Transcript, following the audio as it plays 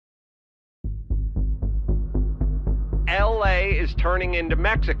L.A. is turning into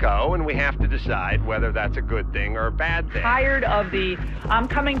Mexico, and we have to decide whether that's a good thing or a bad thing. Tired of the, I'm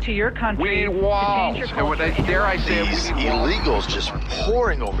coming to your country. We need walls. To change your culture. And dare I say, these illegals just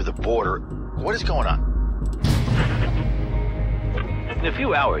pouring over the border. What is going on? In a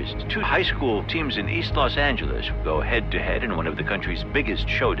few hours, two high school teams in East Los Angeles go head-to-head in one of the country's biggest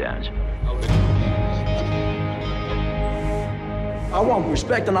showdowns. I want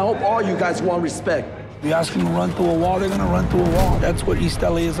respect, and I hope all you guys want respect. You ask them to run through a wall, they're gonna run through a wall. That's what East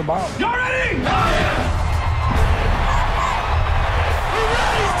L.A. is about. You ready? Oh, yeah! We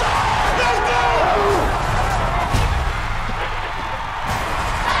ready, son? Let's go!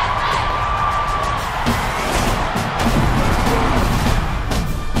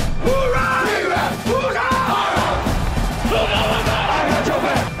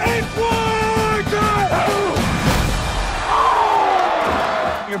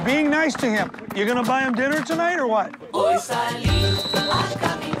 You're being nice to him. You're gonna buy him dinner tonight or what?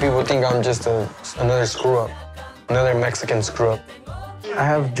 People think I'm just another screw-up, another Mexican screw-up. I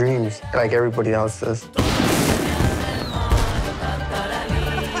have dreams like everybody else does.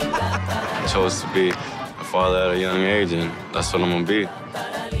 I chose to be a father at a young age, and that's what I'm gonna be.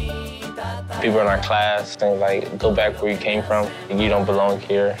 People in our class think, like, go back where you came from. You don't belong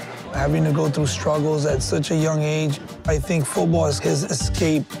here. Having to go through struggles at such a young age, I think football is his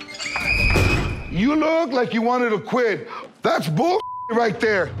escape. You look like you wanted to quit. That's bull right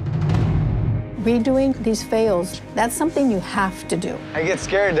there. Redoing these fails, that's something you have to do. I get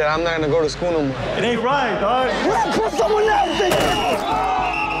scared that I'm not gonna go to school no more. It ain't right, dog. Put someone else there.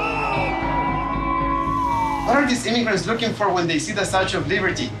 What are these immigrants looking for when they see the Statue of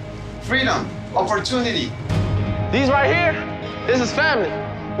Liberty? Freedom, opportunity. These right here, this is family.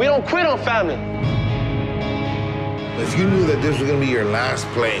 We don't quit on family. If you knew that this was gonna be your last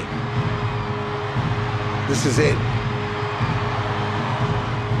play, this is it.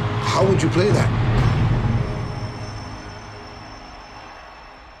 How would you play that?